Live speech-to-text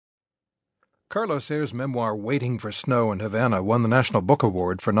Carlos Ayer's memoir Waiting for Snow in Havana won the National Book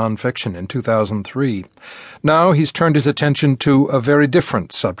Award for nonfiction in 2003. Now he's turned his attention to a very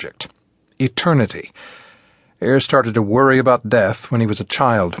different subject, eternity. Ayer started to worry about death when he was a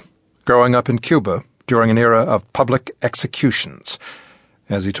child, growing up in Cuba during an era of public executions,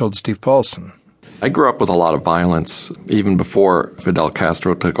 as he told Steve Paulson. I grew up with a lot of violence, even before Fidel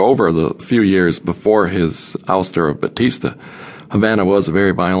Castro took over. The few years before his ouster of Batista, Havana was a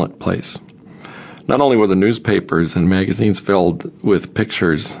very violent place. Not only were the newspapers and magazines filled with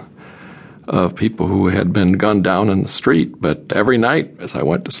pictures of people who had been gunned down in the street, but every night as I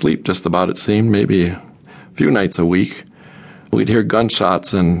went to sleep, just about it seemed, maybe a few nights a week, we'd hear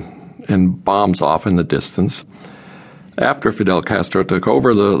gunshots and bombs off in the distance. After Fidel Castro took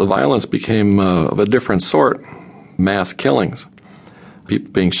over, the violence became of a different sort. Mass killings,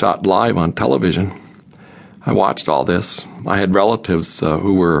 people being shot live on television. I watched all this. I had relatives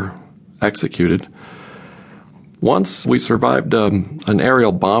who were executed. Once we survived an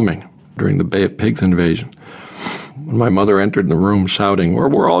aerial bombing during the Bay of Pigs invasion. When my mother entered the room shouting,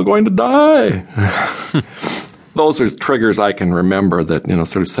 we're all going to die. Those are triggers I can remember that,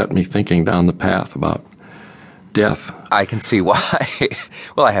 sort of set me thinking down the path about death. I can see why.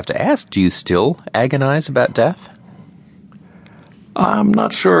 Well, I have to ask, do you still agonize about death? I'm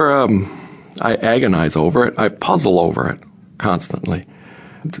not sure I agonize over it. I puzzle over it constantly.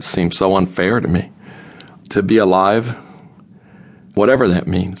 It just seems so unfair to me. To be alive, whatever that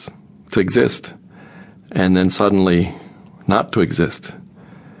means, to exist, and then suddenly not to exist,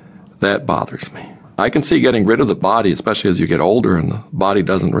 that bothers me. I can see getting rid of the body, especially as you get older and the body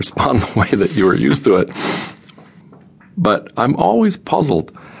doesn't respond the way that you were used to it. But I'm always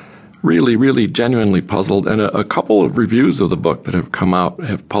puzzled, really, really genuinely puzzled, and a couple of reviews of the book that have come out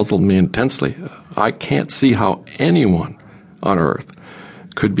have puzzled me intensely. I can't see how anyone on earth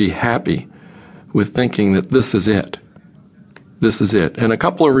could be happy with thinking that this is it. This is it. And a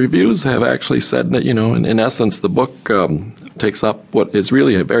couple of reviews have actually said that, in essence, the book takes up what is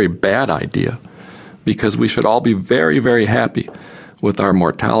really a very bad idea, because we should all be very, very happy with our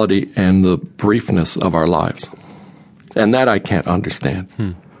mortality and the briefness of our lives. And that I can't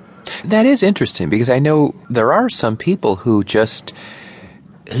understand. That is interesting, because I know there are some people who just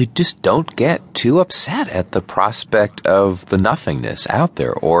don't get too upset at the prospect of the nothingness out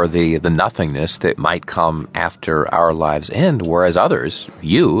there, or the nothingness that might come after our lives end, whereas others,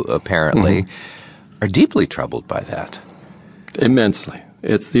 you apparently, are deeply troubled by that. Immensely.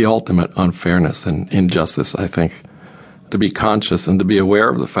 It's the ultimate unfairness and injustice, I think, to be conscious and to be aware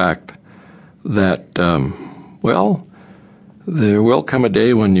of the fact that, there will come a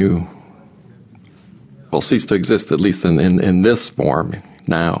day when you will cease to exist, at least in this form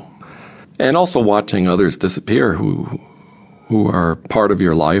now. And also watching others disappear who are part of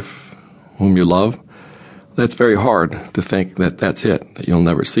your life, whom you love. That's very hard to think that that's it, that you'll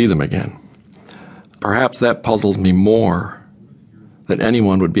never see them again. Perhaps that puzzles me more, that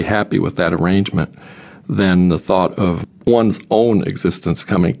anyone would be happy with that arrangement, than the thought of one's own existence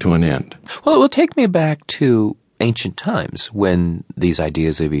coming to an end. Well, it will take me back to ancient times when these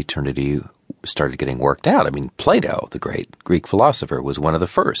ideas of eternity started getting worked out. I mean, Plato, the great Greek philosopher, was one of the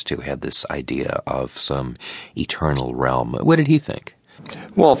first who had this idea of some eternal realm. What did he think?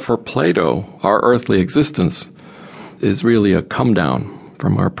 Well, for Plato, our earthly existence is really a come down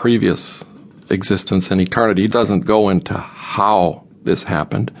from our previous existence and eternity. He doesn't go into how this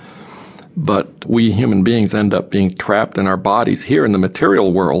happened, but we human beings end up being trapped in our bodies here in the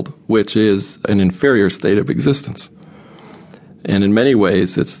material world, which is an inferior state of existence. And in many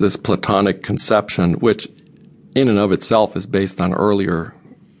ways, it's this Platonic conception, which in and of itself is based on earlier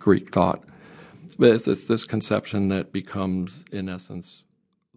Greek thought. But it's this conception that becomes, in essence,